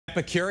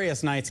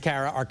Epicurious nights,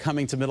 Kara, are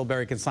coming to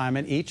Middlebury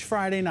Consignment each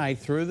Friday night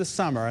through the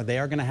summer. They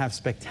are going to have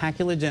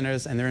spectacular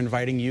dinners, and they're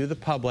inviting you, the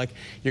public.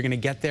 You're going to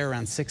get there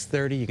around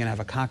 6:30. You're going to have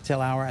a cocktail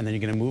hour, and then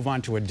you're going to move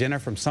on to a dinner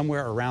from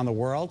somewhere around the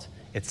world.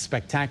 It's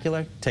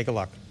spectacular. Take a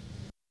look.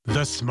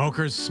 The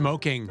smoker's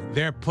smoking.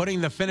 They're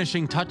putting the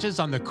finishing touches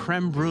on the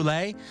creme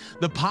brulee.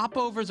 The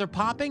popovers are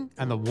popping,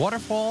 and the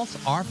waterfalls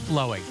are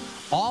flowing.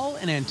 All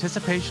in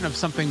anticipation of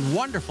something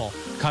wonderful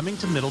coming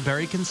to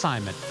Middlebury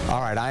Consignment.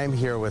 All right, I am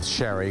here with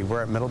Sherry.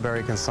 We're at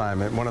Middlebury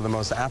Consignment, one of the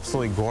most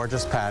absolutely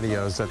gorgeous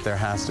patios that there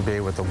has to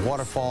be, with the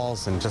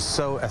waterfalls and just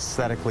so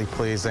aesthetically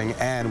pleasing.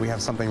 And we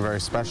have something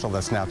very special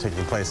that's now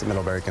taking place at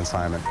Middlebury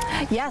Consignment.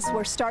 Yes,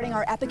 we're starting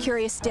our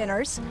Epicurious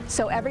dinners.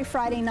 So every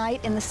Friday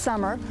night in the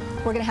summer,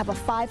 we're going to have a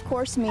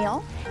 5-course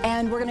meal,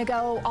 and we're going to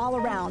go all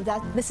around.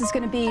 This is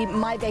going to be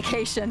my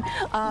vacation.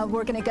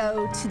 We're going to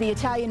go to the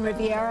Italian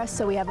Riviera,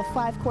 so we have a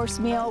 5-course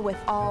meal with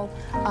all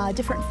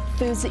different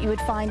foods that you would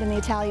find in the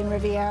Italian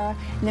Riviera.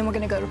 And then we're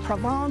going to go to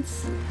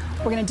Provence.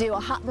 We're going to do a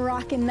hot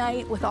Moroccan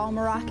night with all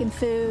Moroccan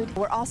food.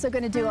 We're also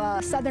going to do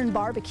a southern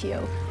barbecue,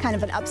 kind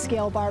of an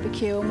upscale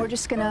barbecue. And we're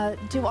just going to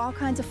do all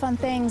kinds of fun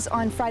things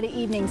on Friday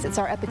evenings. It's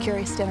our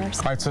Epicurious dinners.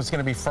 All right, so it's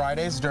going to be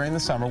Fridays during the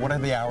summer. What are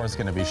the hours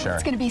going to be, Sherry?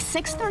 It's going to be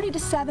 6:30 to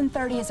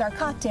 7:30 is our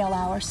cocktail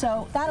hour.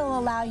 So that'll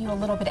allow you a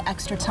little bit of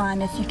extra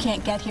time. If you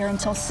can't get here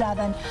until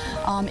 7,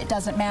 it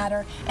doesn't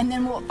matter. And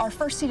then our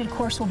first seated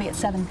course will be at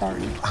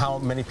 7:30. How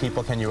many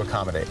people can you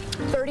accommodate?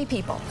 30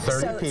 people.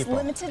 30 so people.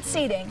 It's limited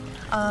seating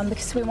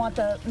because we want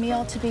the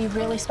meal to be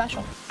really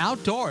special.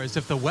 Outdoors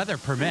if the weather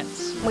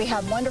permits. We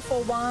have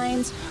wonderful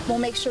wines. We'll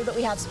make sure that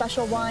we have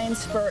special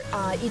wines for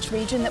each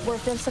region that we're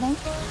visiting.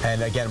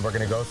 And again, we're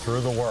going to go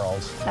through the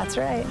world. That's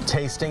right.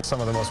 Tasting some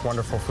of the most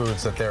wonderful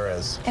foods that there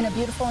is. In a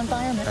beautiful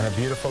environment. And a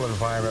beautiful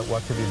environment.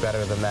 What could be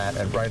better than that?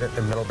 And right at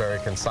the Middlebury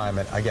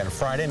Consignment. Again,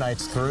 Friday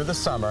nights through the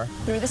summer.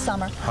 Through the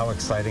summer. How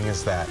exciting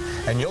is that?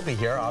 And you'll be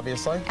here,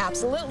 obviously.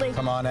 Absolutely.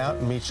 Come on out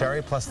and meet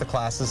Sherry, plus the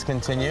classes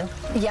continue.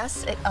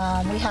 Yes,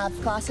 we have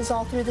classes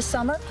all through the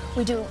summer.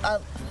 We do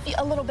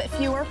a little bit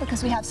fewer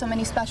because we have so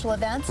many special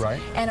events. Right.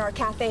 And our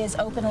cafe is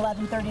open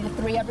 11:30 to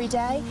 3 every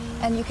day,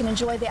 and you can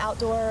enjoy the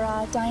outdoor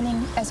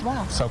dining as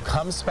well. So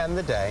come spend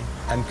the day,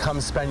 and come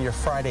spend your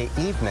Friday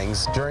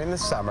evenings during the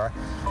summer.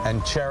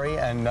 And Sherry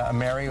and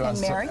Mary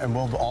and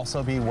we'll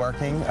also be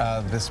working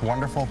this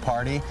wonderful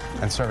party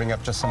and serving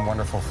up just some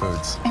wonderful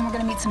foods. And we're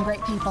going to meet some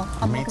great people.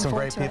 Meet some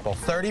great people.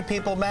 30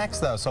 people max,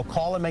 though, so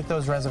call and make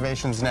those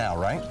reservations now,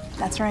 right?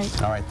 That's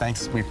right. All right,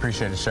 thanks. We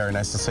appreciate it, Sherry.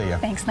 Nice to see you.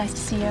 Thanks. Nice to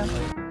see you.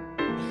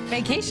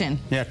 Vacation.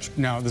 Yeah,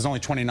 no, there's only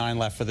 29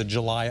 left for the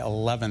July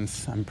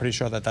 11th. I'm pretty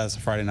sure that that's a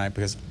Friday night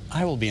because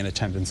I will be in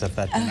attendance at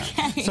that dinner.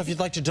 Okay. So if you'd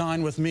like to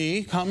dine with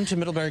me, come to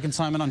Middlebury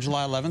Consignment on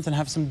July 11th and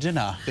have some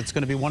dinner. It's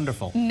going to be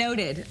wonderful.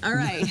 Noted. All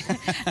right.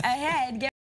 Ahead.